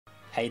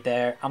Hey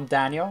there, I'm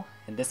Daniel.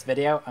 In this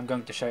video, I'm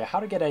going to show you how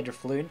to get a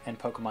Drifloon in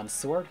Pokémon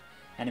Sword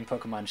and in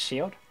Pokémon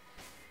Shield.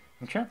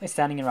 I'm currently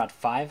standing in Route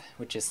 5,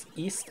 which is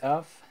east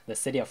of the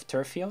city of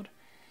Turffield,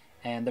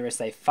 and there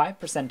is a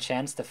 5%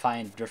 chance to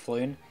find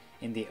Drifloon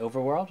in the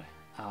overworld,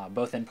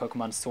 both in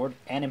Pokémon Sword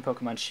and in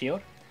Pokémon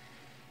Shield.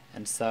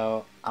 And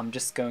so I'm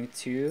just going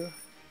to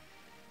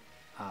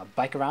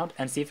bike around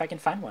and see if I can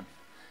find one.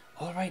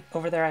 Alright,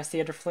 over there I see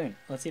a Drifloon.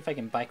 Let's see if I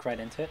can bike right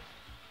into it.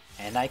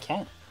 And I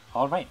can.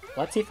 Alright,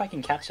 let's see if I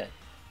can catch it.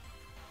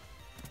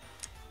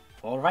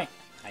 Alright,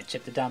 I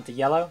chipped it down to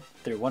yellow,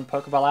 threw one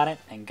Pokeball at it,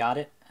 and got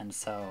it. And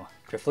so,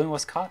 Drifloon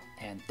was caught,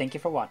 and thank you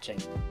for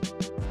watching.